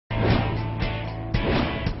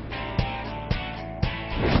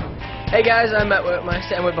Hey guys, I'm at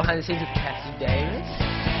Werkmeister and we're behind the scenes with Cassie Davis.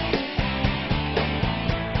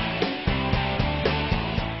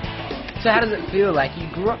 So how does it feel? Like,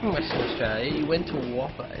 you grew up in Western Australia, you went to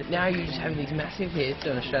Whopper, now you're just having these massive hits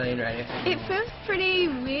on Australian radio. It feels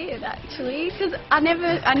pretty weird actually, because I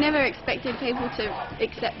never expected people to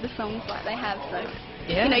accept the songs like they have. So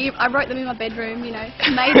Yeah. you know, I wrote them in my bedroom. You know,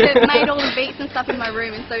 made all the beats and stuff in my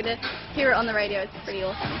room, and so to hear it on the radio, it's pretty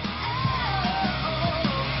awesome.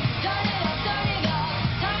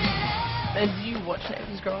 And did you watch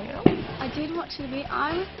Neighbours growing up? I did watch it a bit.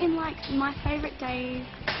 I was in like my favourite days.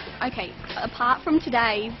 Okay, apart from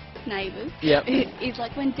today's Neighbours, Yep. is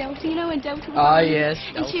like when Delta, you know, when Delta was Oh on, yes,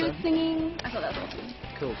 and she was Delta. singing. I thought that was awesome.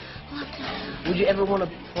 Cool. Loved her. Would you ever want to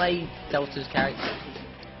play Delta's character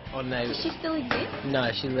on Neighbours? Does she still exist?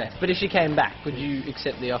 No, she left. But if she came back, would you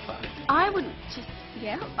accept the offer? I would just,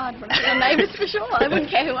 yeah, I'd want to be on Neighbours for sure. I wouldn't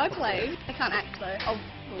care who I played. I can't act though.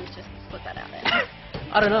 We'll just put that out there.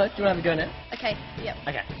 I don't know. Do you want to have a go now? Okay, yep.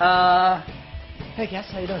 Okay. Hey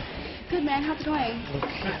Cass, how you doing? Good man, how's it going? Look,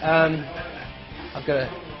 I've got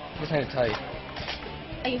something to tell you.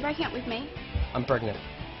 Are you breaking up with me? I'm pregnant.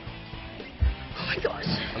 Oh my gosh.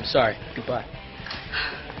 I'm sorry. Goodbye.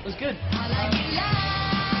 It was good.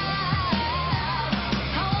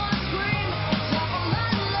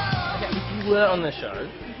 Okay, if you were on the show,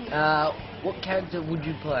 what character would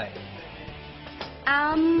you play?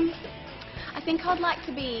 I think I'd like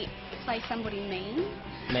to play somebody mean.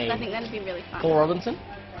 Mean. I think that'd be really fun. Paul Robinson?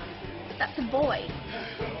 That's a boy.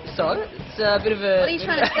 So, it's a bit of a... What are you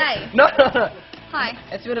trying to say? No. Hi.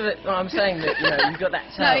 It's a bit of a... No, I'm saying that, you know, you've got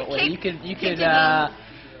that talent where you could... digging.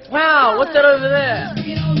 Wow, what's that over there?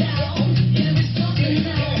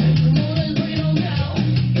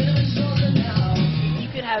 You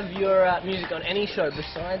could have your music on any show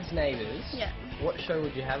besides Neighbours. Yeah. What show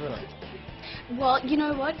would you have it on? Well, you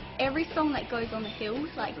know what? Every song that goes on the Hills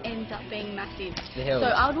like ends up being massive. The Hills. So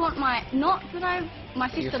I would want my sister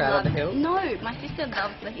You're a fan of loves The Hills? No, my sister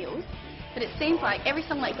loves the Hills. But it seems like every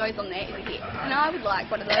song that goes on there is a hit. And I would like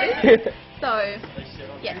one of those. So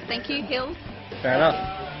yeah, thank you, Hills. Fair enough.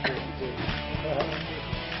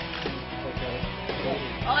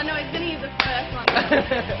 Oh no, he's gonna use the first one.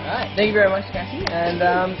 Alright, thank you very much, Cassie, and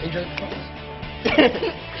enjoy the class.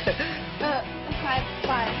 Okay,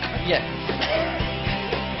 bye. Yeah.